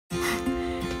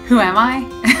Who am I?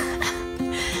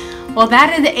 Well,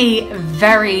 that is a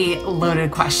very loaded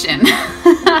question.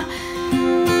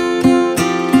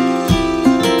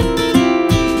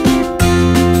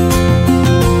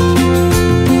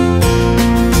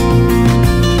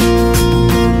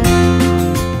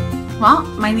 Well,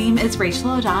 my name is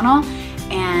Rachel O'Donnell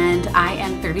and I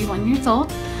am 31 years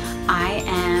old. I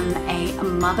am a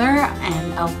mother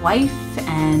and a wife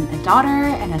and a daughter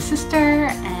and a sister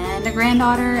and a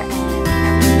granddaughter and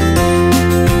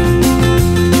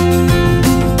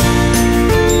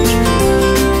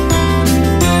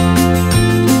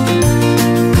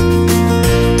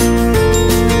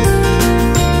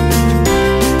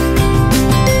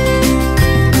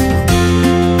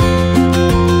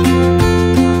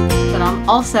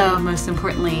also, most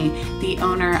importantly, the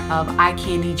owner of Eye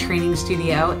Candy Training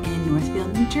Studio in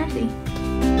Northfield, New Jersey.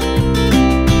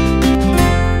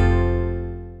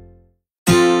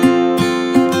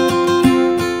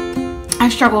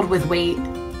 I've struggled with weight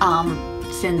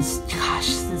since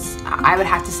I would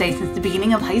have to say since the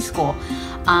beginning of high school.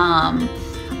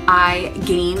 I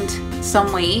gained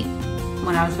some weight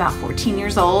when I was about 14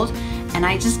 years old. And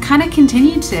I just kind of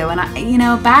continued to.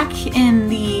 And back in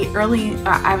the early,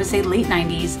 I would say late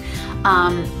 90s,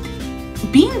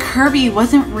 being curvy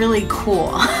wasn't really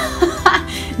cool.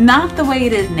 Not the way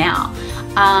it is now.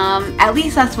 At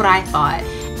least that's what I thought.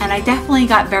 And I definitely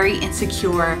got very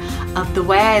insecure of the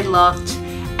way I looked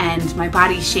and my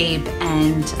body shape,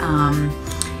 and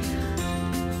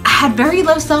I had very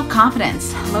low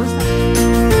self-confidence.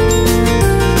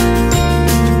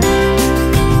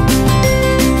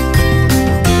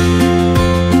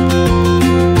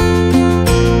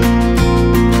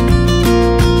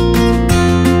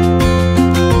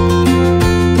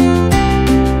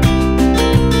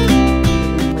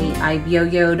 I've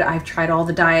yo-yoed, I've tried all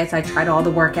the diets, I tried all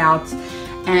the workouts,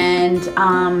 and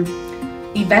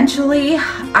eventually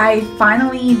I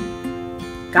finally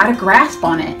got a grasp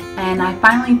on it, and I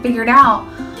finally figured out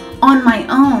on my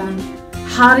own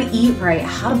how to eat right,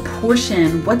 how to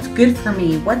portion, what's good for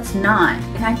me, what's not.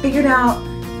 And I figured out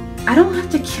I don't have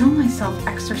to kill myself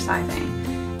exercising.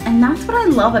 And that's what I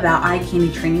love about Eye Candy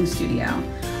Training Studio.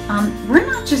 We're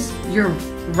not just your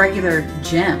regular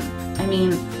gym. I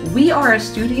mean, we are a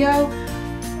studio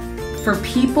for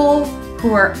people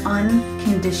who are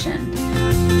unconditioned.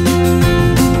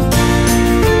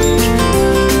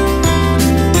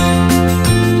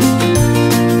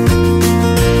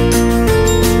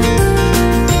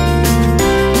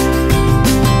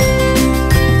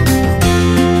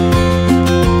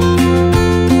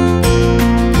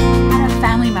 I had a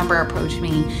family member approach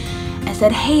me and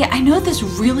said, "Hey, I know this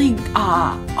really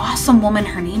awesome woman.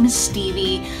 Her name is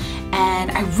Stevie.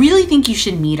 And I really think you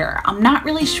should meet her. I'm not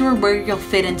really sure where you'll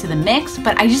fit into the mix,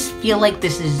 but I just feel like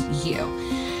this is you."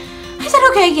 I said,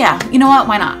 okay, yeah, you know what,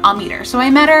 why not? I'll meet her. So I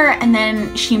met her, and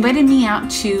then she invited me out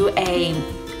to a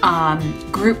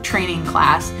group training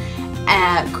class,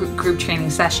 group training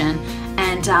session.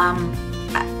 And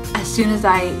as soon as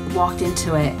I walked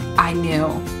into it, I knew,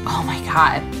 oh my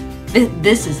God,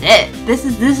 this is it. This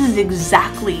is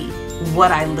exactly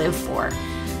what I live for.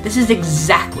 This is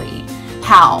exactly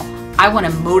how I want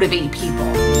to motivate people.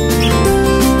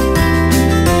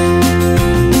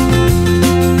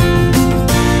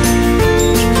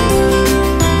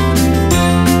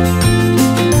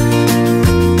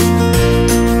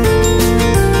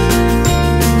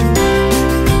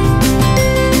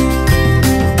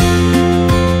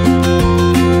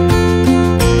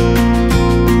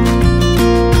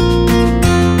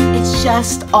 It's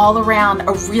just all around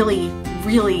a really,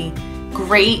 really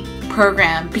great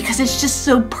program because it's just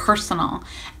so personal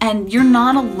and you're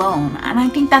not alone. And I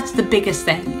think that's the biggest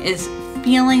thing, is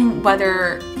feeling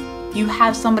whether you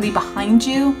have somebody behind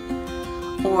you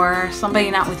or somebody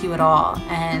not with you at all.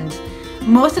 And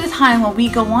most of the time when we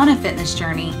go on a fitness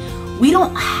journey, we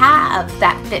don't have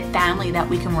that fit family that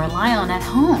we can rely on at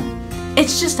home.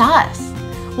 It's just us.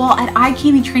 Well, at Eye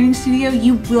Candy Training Studio,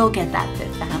 you will get that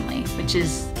fit family, which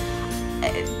is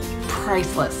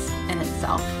priceless in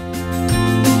itself.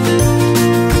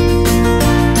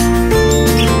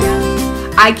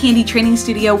 Eye Candy Training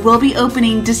Studio will be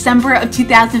opening December of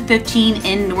 2015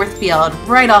 in Northfield,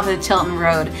 right off of Tilton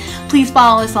Road. Please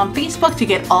follow us on Facebook to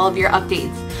get all of your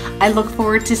updates. I look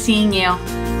forward to seeing you.